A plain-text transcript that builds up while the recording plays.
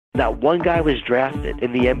Not one guy was drafted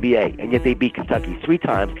in the NBA, and yet they beat Kentucky 3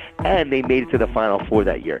 times, and they made it to the Final Four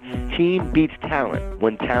that year. Team beats talent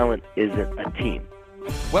when talent isn't a team.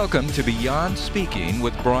 Welcome to Beyond Speaking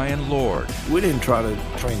with Brian Lord. We didn't try to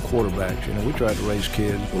train quarterbacks, we tried to raise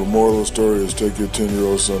kids. Well, the moral of the story is take your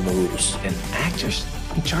 10-year-old son to Hooters. An actor's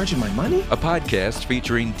in charge of my money? A podcast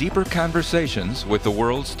featuring deeper conversations with the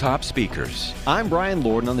world's top speakers. I'm Brian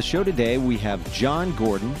Lord, and on the show today we have Jon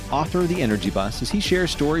Gordon, author of The Energy Bus, as he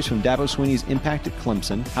shares stories from Dabo Swinney's impact at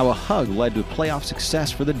Clemson, how a hug led to playoff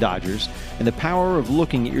success for the Dodgers, and the power of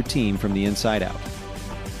looking at your team from the inside out.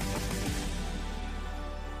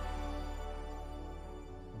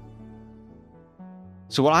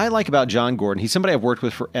 So what I like about Jon Gordon, he's somebody I've worked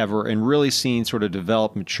with forever and really seen sort of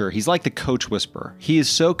develop, mature. He's like the coach whisperer. He is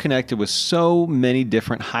so connected with so many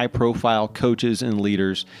different high-profile coaches and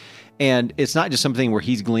leaders. And it's not just something where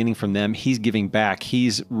he's gleaning from them. He's giving back.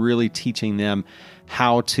 He's really teaching them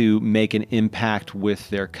how to make an impact with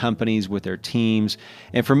their companies, with their teams.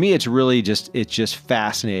 And for me, it's just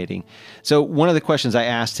fascinating. So one of the questions I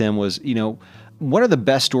asked him was, what are the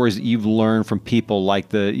best stories that you've learned from people like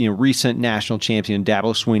the recent national champion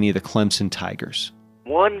Dabo Swinney, the Clemson Tigers?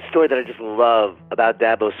 One story that I just love about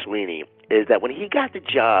Dabo Swinney is that when he got the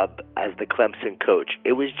job as the Clemson coach,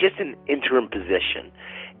 it was just an interim position.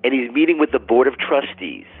 And he's meeting with the board of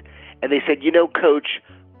trustees. And they said, Coach,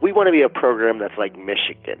 we want to be a program that's like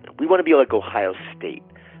Michigan. We want to be like Ohio State.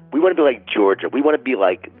 We want to be like Georgia. We want to be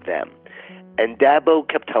like them. And Dabo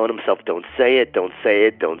kept telling himself, don't say it, don't say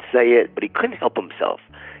it, don't say it, but he couldn't help himself.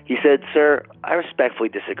 He said, sir, I respectfully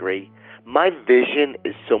disagree. My vision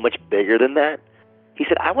is so much bigger than that. He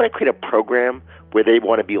said, I want to create a program where they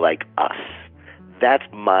want to be like us. That's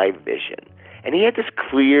my vision. And he had this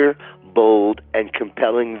clear, bold, and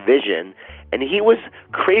compelling vision, and he was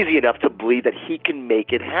crazy enough to believe that he can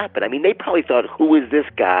make it happen. I mean, they probably thought, who is this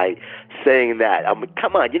guy saying that?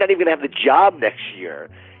 Come on, you're not even going to have the job next year.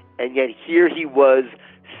 And yet here he was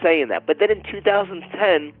saying that. But then in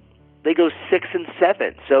 2010, they go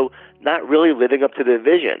 6-7. So not really living up to the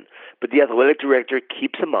vision. But the athletic director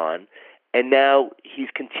keeps him on. And now he's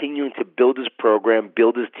continuing to build his program,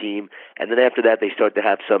 build his team. And then after that, they start to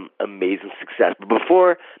have some amazing success. But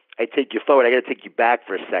before I take you forward, I got to take you back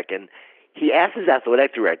for a second. He asked his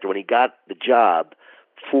athletic director when he got the job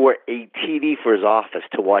for a TV for his office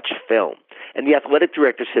to watch film. And the athletic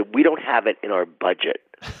director said, we don't have it in our budget.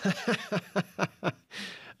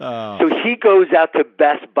 So he goes out to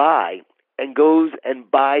Best Buy and goes and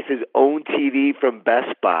buys his own TV from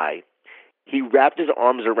Best Buy. He wrapped his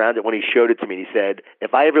arms around it when he showed it to me. He said,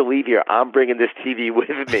 if I ever leave here, I'm bringing this TV with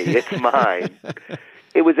me. It's mine.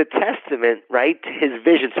 It was a testament, right, to his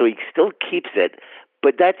vision. So he still keeps it.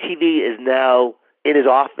 But that TV is now in his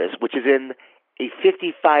office, which is in a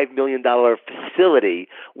 $55 million facility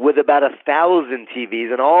with about 1,000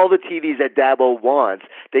 TVs and all the TVs that Dabo wants.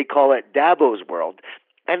 They call it Dabo's World.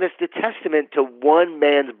 And it's the testament to one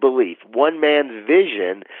man's belief, one man's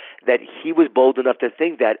vision that he was bold enough to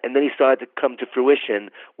think that. And then he started to come to fruition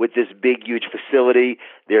with this big, huge facility,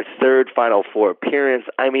 their third Final Four appearance.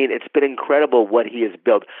 I mean, it's been incredible what he has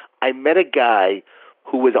built. I met a guy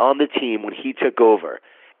who was on the team when he took over.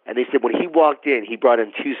 And they said when he walked in, he brought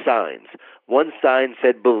in 2 signs. One sign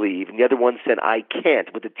said believe, and the other one said I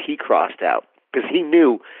can't with the T crossed out because he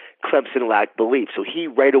knew Clemson lacked belief. So he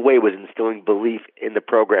right away was instilling belief in the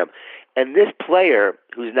program. And this player,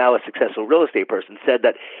 who's now a successful real estate person, said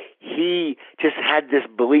that he just had this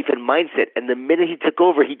belief and mindset. And the minute he took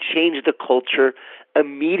over, he changed the culture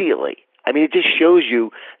immediately. I mean, it just shows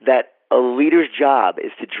you that a leader's job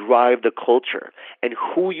is to drive the culture and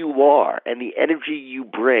who you are and the energy you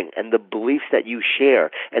bring and the beliefs that you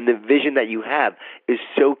share and the vision that you have is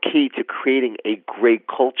so key to creating a great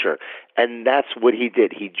culture. And that's what he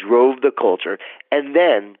did. He drove the culture. And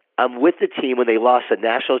then I'm with the team when they lost the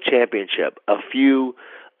national championship a few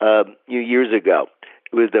years ago.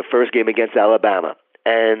 It was the first game against Alabama.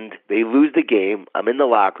 And they lose the game. I'm in the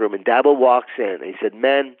locker room, and Dabo walks in. And he said,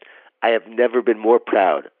 "Men, I have never been more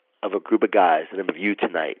proud of a group of guys than of you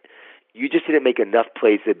tonight. You just didn't make enough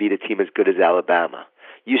plays to beat a team as good as Alabama.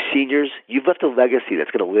 You seniors, you've left a legacy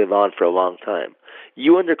that's going to live on for a long time.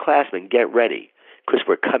 You underclassmen, get ready, because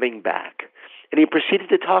we're coming back." And he proceeded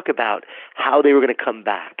to talk about how they were going to come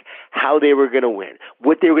back, how they were going to win,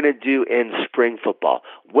 what they were going to do in spring football,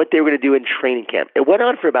 what they were going to do in training camp. It went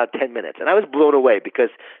on for about 10 minutes, and I was blown away because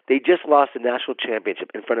they just lost the national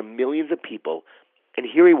championship in front of millions of people, and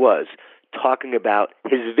here he was talking about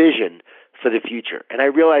his vision for the future. And I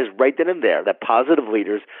realized right then and there that positive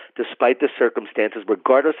leaders, despite the circumstances,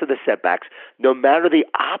 regardless of the setbacks, no matter the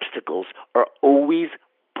obstacles, are always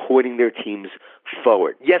pointing their teams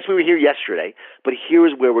forward. Yes, we were here yesterday, but here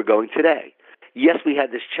is where we're going today. Yes, we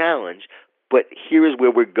had this challenge, but here is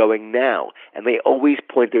where we're going now. And they always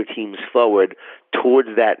point their teams forward towards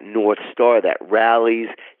that North Star that rallies,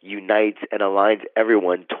 unites, and aligns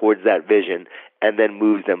everyone towards that vision and then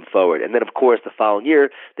moves them forward. And then, of course, the following year,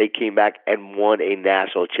 they came back and won a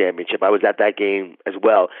national championship. I was at that game as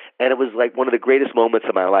well. And it was like one of the greatest moments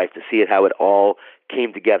of my life to see it, how it all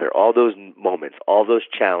came together, all those moments, all those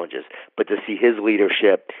challenges, but to see his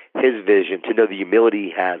leadership, his vision, to know the humility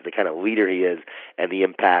he has, the kind of leader he is, and the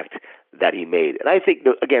impact that he made. And I think,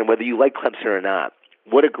 again, whether you like Clemson or not,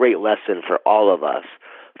 what a great lesson for all of us,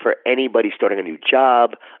 for anybody starting a new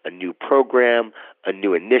job, a new program, a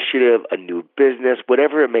new initiative, a new business,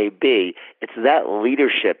 whatever it may be. It's that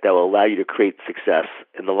leadership that will allow you to create success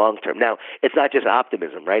in the long term. Now, it's not just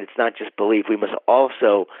optimism, right? It's not just belief. We must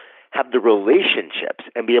also have the relationships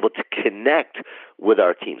and be able to connect with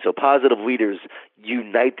our team. So positive leaders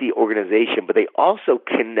unite the organization, but they also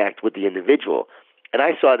connect with the individual. And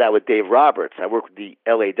I saw that with Dave Roberts. I worked with the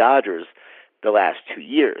LA Dodgers the last 2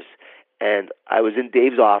 years. And I was in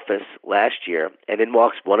Dave's office last year, and in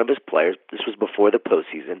walks one of his players. This was before the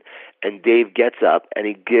postseason. And Dave gets up, and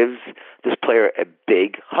he gives this player a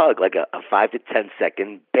big hug, like a 5 to 10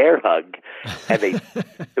 second bear hug. And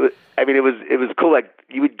it was cool. Like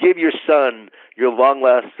you would give your son, your long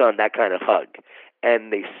lost son, that kind of hug.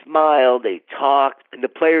 And they smiled, they talked, and the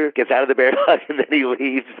player gets out of the bear hug, and then he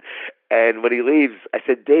leaves. And when he leaves, I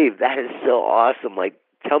said, Dave, that is so awesome. Like,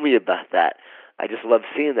 tell me about that. I just love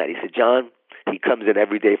seeing that. He said, John, he comes in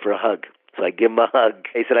every day for a hug. So I give him a hug.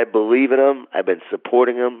 He said, I believe in him. I've been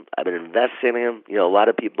supporting him. I've been investing in him. A lot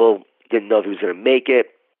of people didn't know if he was going to make it,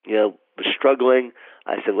 was struggling.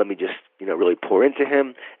 I said, let me just, really pour into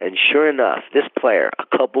him. And sure enough, this player,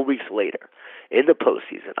 a couple weeks later, in the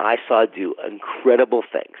postseason, I saw do incredible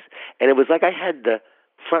things. And it was like I had the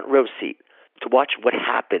front row seat to watch what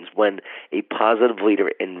happens when a positive leader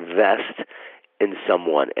invests in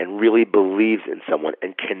someone and really believes in someone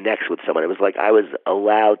and connects with someone. It was like I was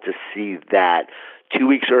allowed to see that 2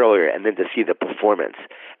 weeks earlier and then to see the performance.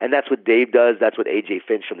 And that's what Dave does. That's what A.J.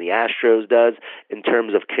 Finch from the Astros does in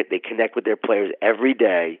terms of they connect with their players every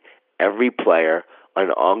day, every player, on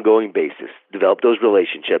an ongoing basis, develop those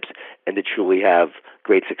relationships, and to truly have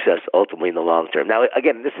great success ultimately in the long term. Now,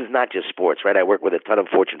 again, this is not just sports, right? I work with a ton of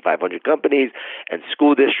Fortune 500 companies and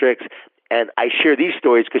school districts, and I share these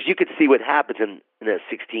stories because you could see what happens in a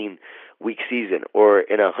 16-week season or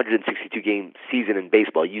in a 162-game season in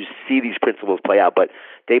baseball. You see these principles play out, but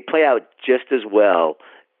they play out just as well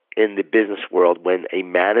in the business world when a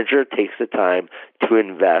manager takes the time to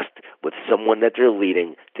invest with someone that they're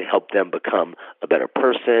leading to help them become a better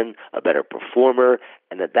person, a better performer,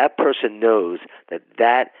 and that person knows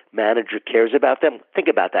that manager cares about them. Think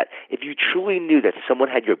about that. If you truly knew that someone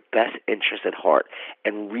had your best interest at heart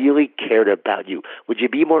and really cared about you, would you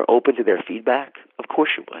be more open to their feedback? Of course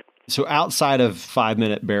you would. So outside of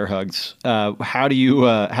 5-minute bear hugs, how do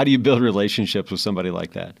you build relationships with somebody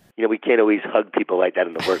like that? We can't always hug people like that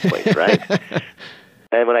in the workplace, right?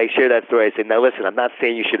 And when I share that story, I say, now listen, I'm not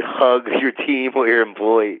saying you should hug your team or your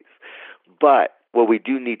employees, but what we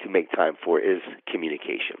do need to make time for is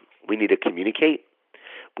communication. We need to communicate,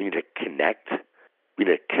 we need to connect, we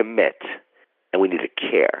need to commit, and we need to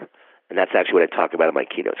care. And that's actually what I talk about in my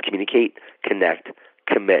keynotes. Communicate, connect,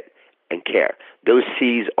 commit, and care. Those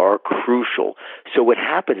C's are crucial. So what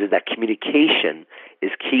happens is that communication is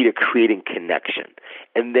key to creating connection.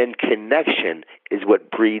 And then connection is what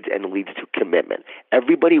breeds and leads to commitment.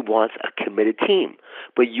 Everybody wants a committed team,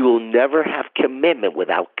 but you will never have commitment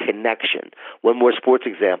without connection. One more sports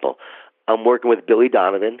example. I'm working with Billy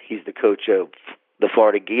Donovan. He's the coach of the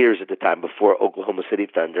Florida Gators at the time before Oklahoma City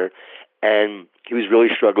Thunder. And he was really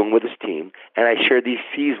struggling with his team, and I shared these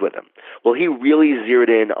C's with him. Well, he really zeroed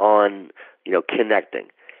in on, connecting.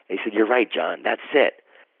 And he said, you're right, John, that's it.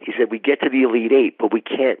 He said, we get to the Elite Eight, but we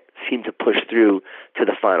can't seem to push through to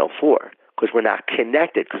the Final Four because we're not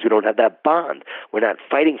connected, because we don't have that bond. We're not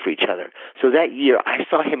fighting for each other. So that year, I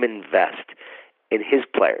saw him invest in his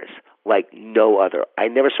players like no other. I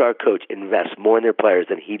never saw a coach invest more in their players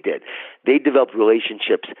than he did. They developed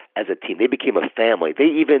relationships as a team. They became a family. They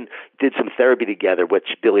even did some therapy together,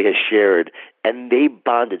 which Billy has shared, and they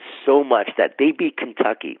bonded so much that they beat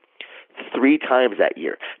Kentucky 3 times that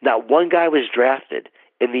year. Not one guy was drafted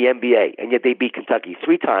in the NBA, and yet they beat Kentucky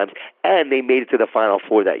 3 times, and they made it to the Final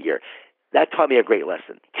Four that year. That taught me a great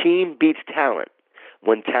lesson. Team beats talent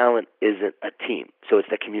when talent isn't a team. So it's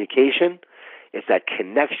the communication, it's that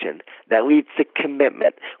connection that leads to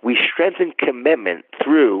commitment. We strengthen commitment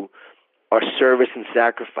through are service and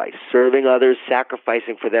sacrifice, serving others,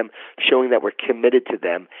 sacrificing for them, showing that we're committed to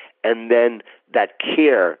them, and then that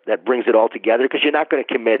care that brings it all together, because you're not going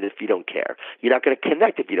to commit if you don't care. You're not going to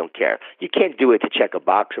connect if you don't care. You can't do it to check a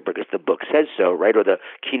box or because the book says so, right, or the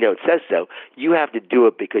keynote says so. You have to do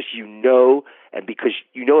it because you know, and because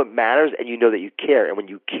you know it matters, and you know that you care. And when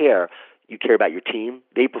you care about your team,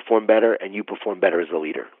 they perform better, and you perform better as a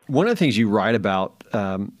leader. One of the things you write about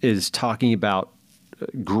is talking about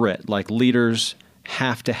grit, like leaders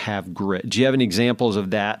have to have grit. Do you have any examples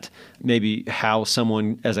of that? Maybe how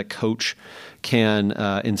someone as a coach can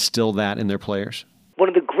instill that in their players? One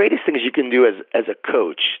of the greatest things you can do as a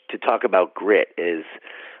coach to talk about grit is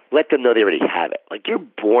let them know they already have it. Like, you're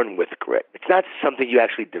born with grit. It's not something you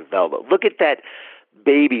actually develop. Look at that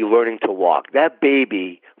baby learning to walk. That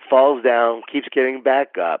baby falls down, keeps getting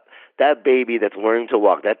back up. That baby that's learning to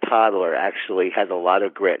walk, that toddler actually has a lot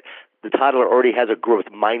of grit. The toddler already has a growth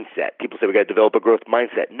mindset. People say we got to develop a growth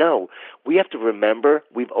mindset. No, we have to remember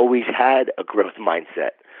we've always had a growth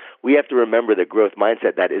mindset. We have to remember the growth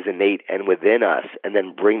mindset that is innate and within us, and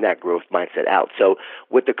then bring that growth mindset out. So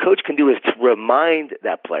what the coach can do is to remind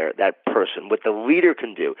that player, that person. What the leader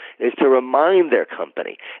can do is to remind their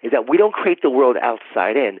company is that we don't create the world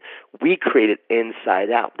outside in. We create it inside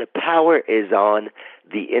out. The power is on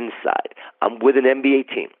the inside. I'm with an NBA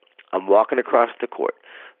team. I'm walking across the court.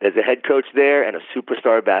 There's a head coach there and a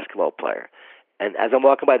superstar basketball player. And as I'm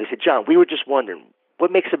walking by, they said, John, we were just wondering,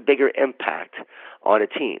 what makes a bigger impact on a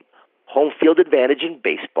team? Home field advantage in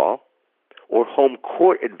baseball or home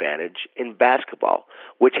court advantage in basketball?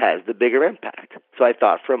 Which has the bigger impact? So I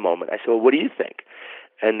thought for a moment. I said, well, what do you think?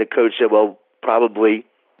 And the coach said, well, probably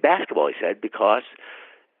basketball, he said, because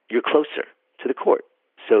you're closer to the court.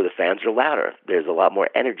 So the fans are louder. There's a lot more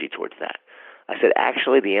energy towards that. I said,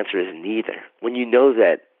 actually, the answer is neither. When you know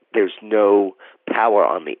that there's no power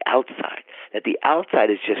on the outside, that the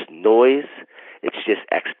outside is just noise, it's just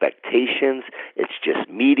expectations, it's just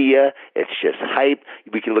media, it's just hype.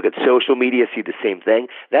 We can look at social media, see the same thing.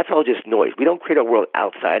 That's all just noise. We don't create our world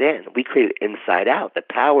outside in. We create it inside out. The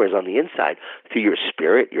power is on the inside through your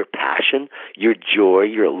spirit, your passion, your joy,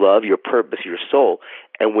 your love, your purpose, your soul.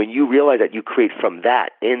 And when you realize that you create from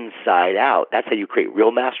that inside out, that's how you create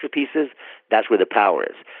real masterpieces. That's where the power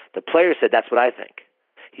is. The player said, that's what I think.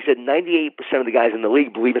 He said 98% of the guys in the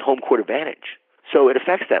league believe in home court advantage. So it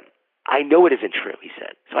affects them. I know it isn't true, he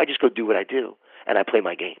said. So I just go do what I do, and I play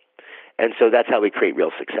my game. And so that's how we create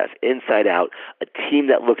real success. Inside out, a team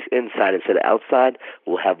that looks inside instead of outside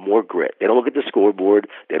will have more grit. They don't look at the scoreboard.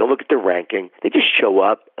 They don't look at the ranking. They just show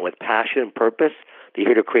up, and with passion and purpose, they're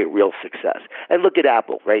here to create real success. And look at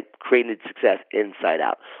Apple, right? Creating success inside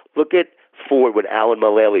out. Look at Ford when Alan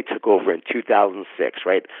Mulally took over in 2006,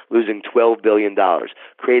 right? Losing $12 billion.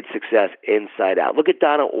 Created success inside out. Look at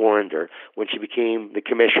Donna Orander when she became the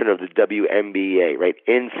commissioner of the WNBA, right?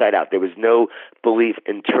 Inside out. There was no belief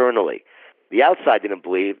internally. The outside didn't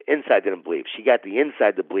believe, inside didn't believe. She got the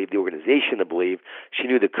inside to believe, the organization to believe. She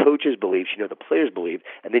knew the coaches believed, she knew the players believed,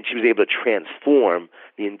 and then she was able to transform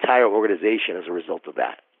the entire organization as a result of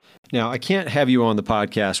that. Now, I can't have you on the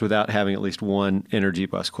podcast without having at least one Energy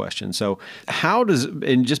Bus question. So how does,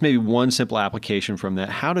 and just maybe one simple application from that,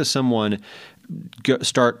 how does someone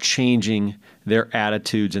start changing their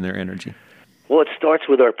attitudes and their energy? Well, it starts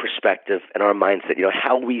with our perspective and our mindset,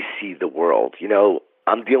 how we see the world.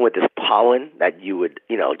 I'm dealing with this pollen that you would,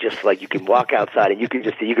 just like you can walk outside and you can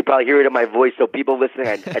just see, you could probably hear it in my voice. So people listening,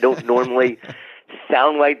 I don't normally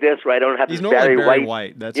sound like this, right? I don't have this Barry White.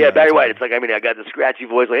 Barry White. It's like, I got the scratchy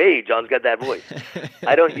voice, like, hey, John's got that voice.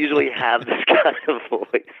 I don't usually have this kind of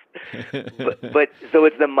voice. But so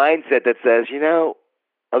it's the mindset that says,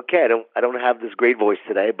 okay, I don't have this great voice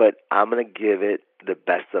today, but I'm going to give it the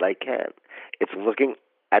best that I can. It's looking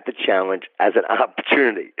at the challenge as an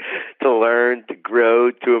opportunity to learn, to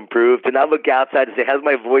grow, to improve, to not look outside and say, how's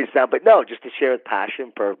my voice sound? But no, just to share with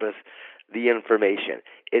passion, purpose, the information.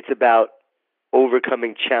 It's about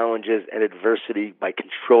overcoming challenges and adversity by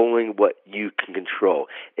controlling what you can control.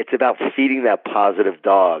 It's about feeding that positive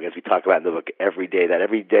dog, as we talk about in the book every day, that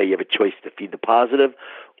every day you have a choice to feed the positive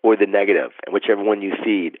or the negative, and whichever one you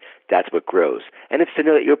feed, that's what grows. And it's to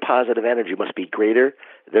know that your positive energy must be greater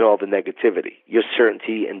than all the negativity. Your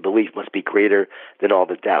certainty and belief must be greater than all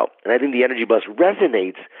the doubt. And I think the Energy Bus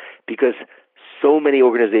resonates because so many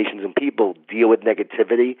organizations and people deal with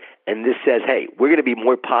negativity, and this says, hey, we're going to be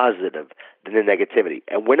more positive than the negativity.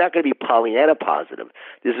 And we're not going to be Pollyanna positive.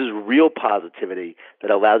 This is real positivity that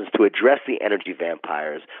allows us to address the energy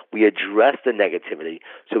vampires. We address the negativity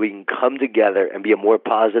so we can come together and be a more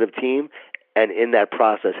positive team, and in that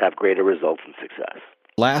process have greater results and success.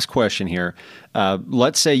 Last question here.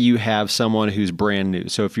 Let's say you have someone who's brand new.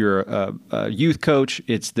 So if you're a youth coach,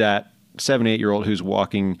 it's that 7, 8-year-old who's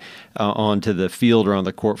walking onto the field or on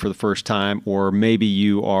the court for the first time, or maybe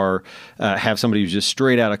you are have somebody who's just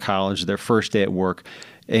straight out of college, their first day at work.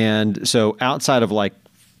 And so outside of like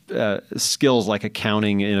skills like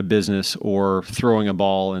accounting in a business or throwing a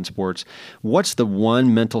ball in sports, what's the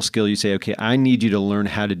one mental skill you say, okay, I need you to learn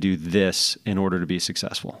how to do this in order to be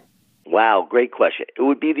successful? Wow, great question. It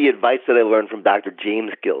would be the advice that I learned from Dr.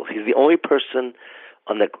 James Gills. He's the only person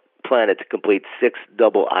on the planet to complete 6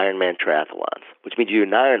 double Ironman triathlons, which means you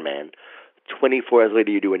do an Ironman, 24 hours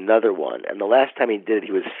later you do another one. And the last time he did it,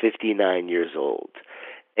 he was 59 years old.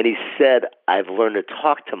 And he said, I've learned to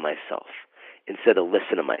talk to myself instead of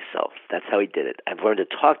listen to myself. That's how he did it. I've learned to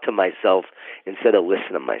talk to myself instead of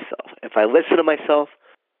listen to myself. If I listen to myself,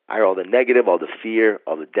 I hear all the negative, all the fear,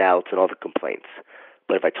 all the doubts, and all the complaints.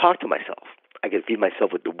 But if I talk to myself, I can feed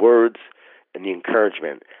myself with the words and the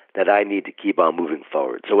encouragement that I need to keep on moving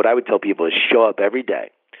forward. So what I would tell people is show up every day.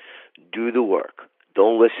 Do the work.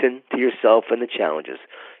 Don't listen to yourself and the challenges.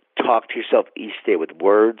 Talk to yourself each day with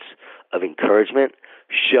words of encouragement.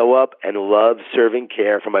 Show up and love, serve, and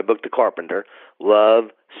care. From my book, The Carpenter, love,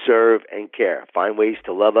 serve, and care. Find ways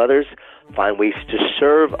to love others. Find ways to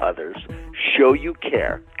serve others. Show you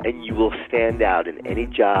care, and you will stand out in any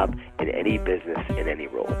job, in any business, in any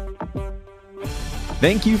role.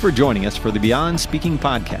 Thank you for joining us for the Beyond Speaking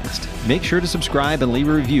podcast. Make sure to subscribe and leave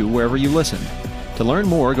a review wherever you listen. To learn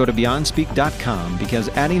more, go to BeyondSpeak.com because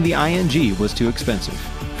adding the ing was too expensive.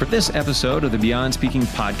 For this episode of the Beyond Speaking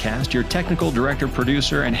podcast, your technical director,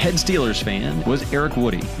 producer, and head Steelers fan was Eric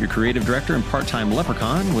Woody. Your creative director and part-time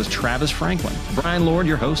leprechaun was Travis Franklin. Brian Lord,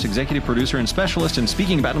 your host, executive producer, and specialist in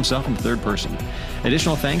speaking about himself in the third person.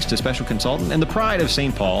 Additional thanks to special consultant and the pride of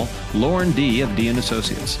St. Paul, Lauren D. of D &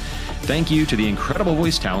 Associates. Thank you to the incredible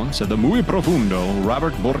voice talents of the Muy Profundo,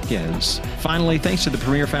 Robert Borges. Finally, thanks to the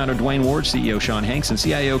premier founder, Dwayne Ward, CEO Sean Hanks, and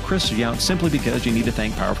CIO Chris Yount, simply because you need to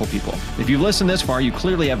thank powerful people. If you've listened this far, you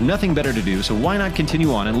clearly have nothing better to do, so why not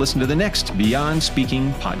continue on and listen to the next Beyond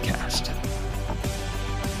Speaking podcast?